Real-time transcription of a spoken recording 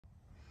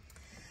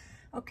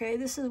Okay,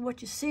 this is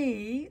what you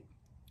see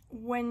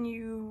when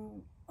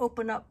you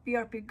open up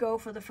BRP Go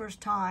for the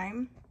first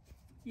time.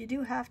 You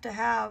do have to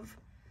have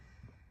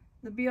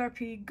the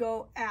BRP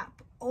Go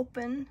app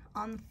open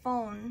on the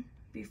phone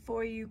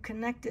before you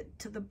connect it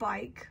to the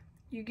bike.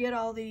 You get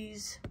all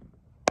these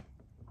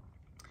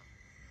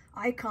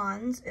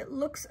icons. It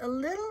looks a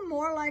little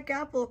more like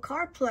Apple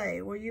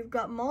CarPlay, where you've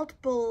got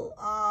multiple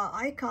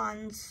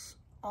icons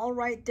all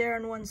right there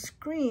in one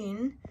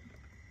screen.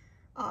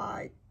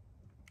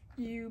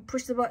 You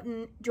push the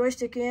button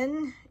joystick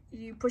in,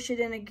 you push it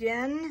in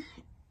again,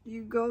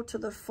 you go to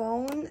the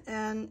phone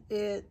and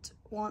it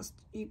wants,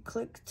 you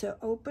click to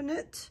open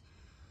it,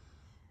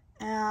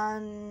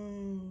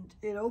 and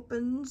it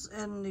opens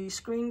and the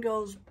screen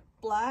goes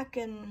black.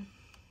 And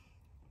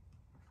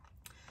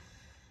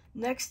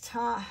next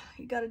time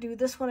you got to do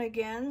this one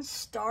again.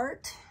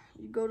 Start,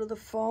 you go to the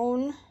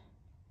phone.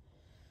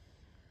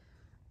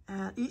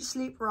 Eat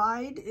Sleep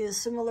Ride is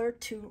similar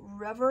to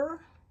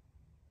Rever.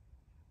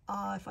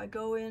 If I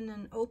go in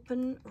and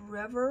open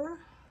Rever,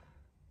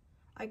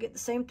 I get the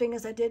same thing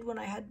as I did when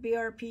I had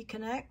BRP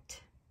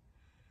Connect.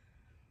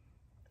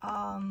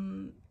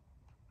 I've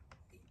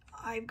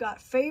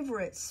got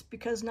favorites,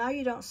 because now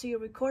you don't see a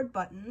record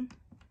button.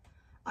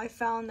 I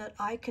found that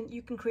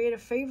you can create a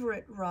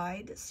favorite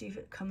ride. Let's see if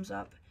it comes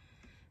up.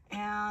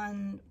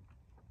 And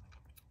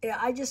yeah,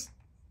 I just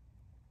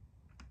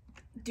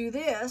do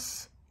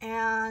this,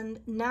 and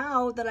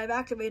now that I've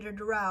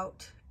activated a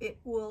route, it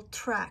will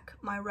track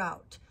my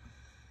route.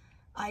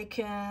 I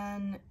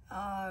can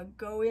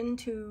go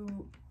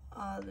into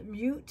the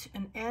mute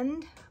and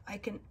end. I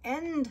can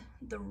end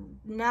the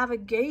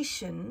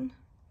navigation,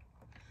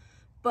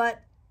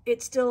 but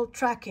it's still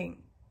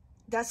tracking.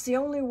 That's the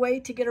only way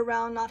to get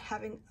around not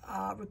having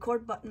a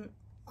record button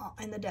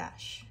in the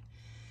dash.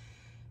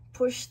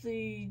 Push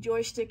the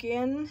joystick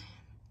in,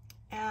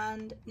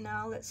 and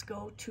now let's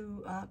go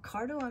to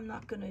Cardo. I'm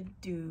not gonna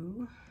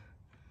do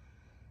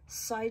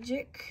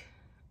Sygic.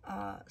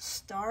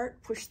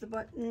 Start, push the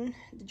button,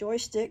 the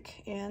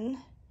joystick in,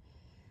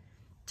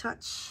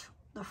 touch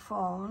the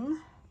phone,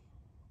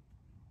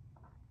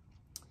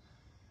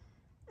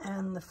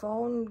 and the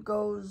phone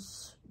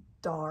goes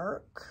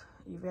dark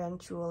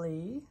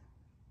eventually,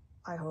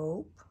 I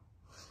hope.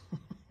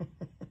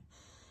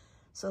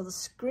 So the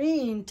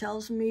screen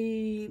tells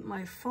me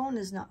my phone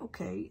is not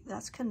okay.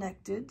 That's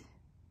connected.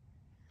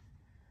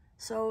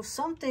 So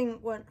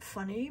something went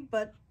funny,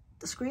 but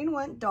the screen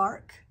went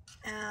dark,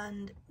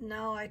 and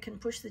now I can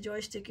push the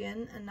joystick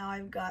in, and now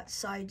I've got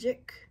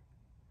Sygic.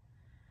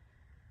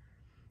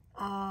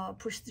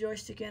 Push the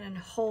joystick in and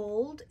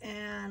hold,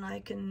 and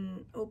I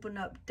can open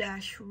up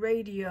Dash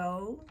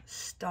Radio,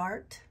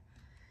 start.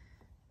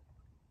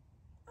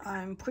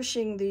 I'm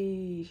pushing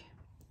the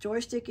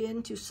joystick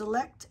in to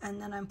select,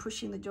 and then I'm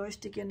pushing the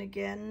joystick in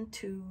again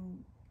to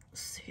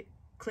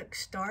click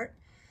start.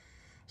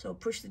 So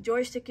push the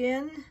joystick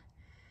in,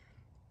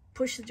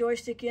 push the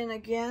joystick in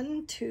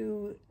again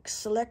to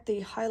select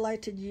the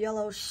highlighted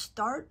yellow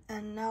start,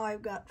 and now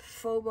I've got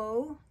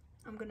Fobo.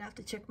 I'm gonna have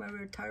to check my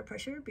rear tire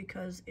pressure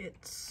because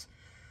it's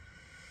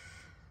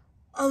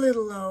a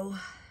little low.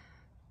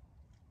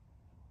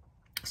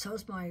 So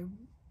is my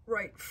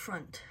right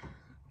front.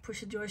 Push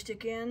the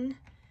joystick in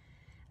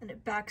and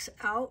it backs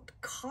out.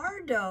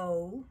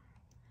 Cardo,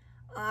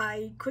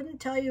 I couldn't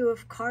tell you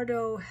if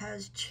Cardo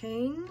has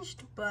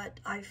changed, but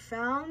I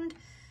found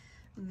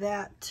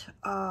that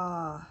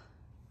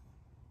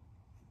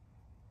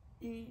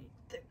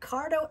the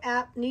Cardo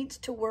app needs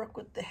to work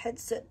with the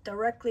headset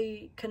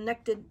directly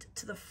connected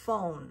to the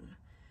phone.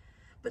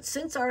 But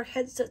since our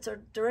headsets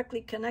are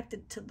directly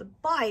connected to the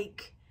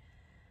bike,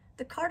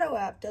 the Cardo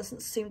app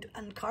doesn't seem to,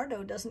 and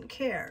Cardo doesn't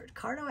care.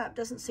 Cardo app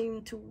doesn't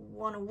seem to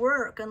want to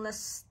work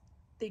unless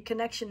the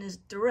connection is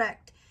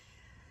direct.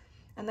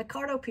 And the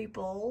Cardo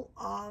people,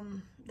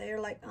 they're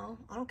like, oh,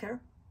 I don't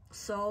care.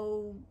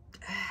 So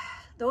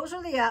those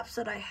are the apps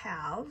that I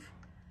have.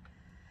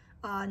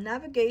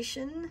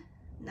 Navigation,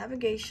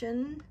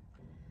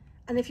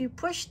 and if you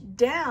push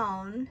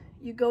down,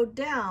 you go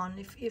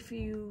down. If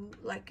you,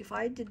 like, if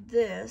I did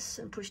this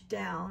and push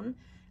down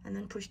and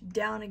then push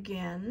down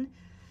again,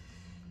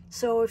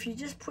 so if you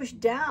just push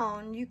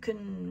down, you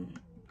can,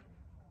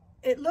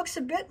 it looks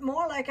a bit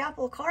more like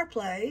Apple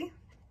CarPlay.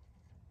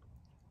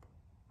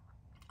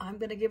 I'm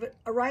gonna give it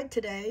a ride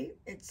today.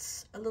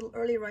 It's a little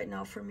early right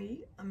now for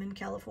me. I'm in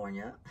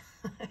California.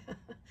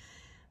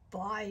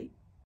 Bye.